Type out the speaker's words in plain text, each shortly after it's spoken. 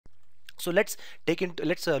So let's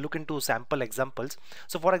look into sample examples.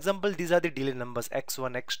 So for example, these are the delay numbers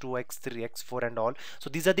x1, x2, x3, x4 and all. So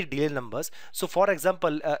these are the delay numbers. So for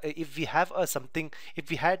example, if we have something, if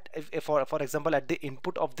we had, if for example, at the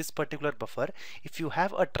input of this particular buffer, if you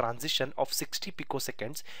have a transition of 60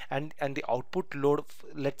 picoseconds and the output load,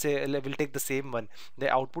 let's say we'll take the same one, the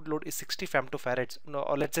output load is 60 femtofarads, no,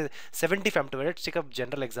 or let's say 70 femtofarads. Let's take a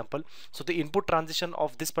general example. So the input transition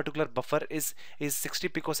of this particular buffer is 60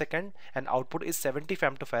 picosecond and output is 70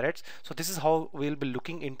 femtofarads. So this is how we'll be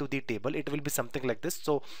looking into the table. It will be something like this.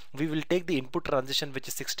 So we will take the input transition, which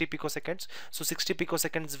is 60 picoseconds. So 60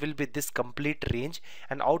 picoseconds will be this complete range,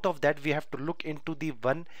 and out of that we have to look into the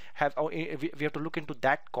we have to look into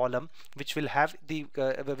that column which will have the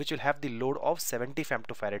load of 70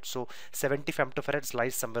 femtofarads. So 70 femtofarads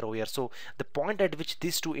lies somewhere over here. So the point at which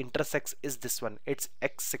these two intersects is this one, it's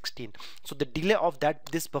x16. So the delay of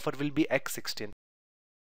this buffer will be x16.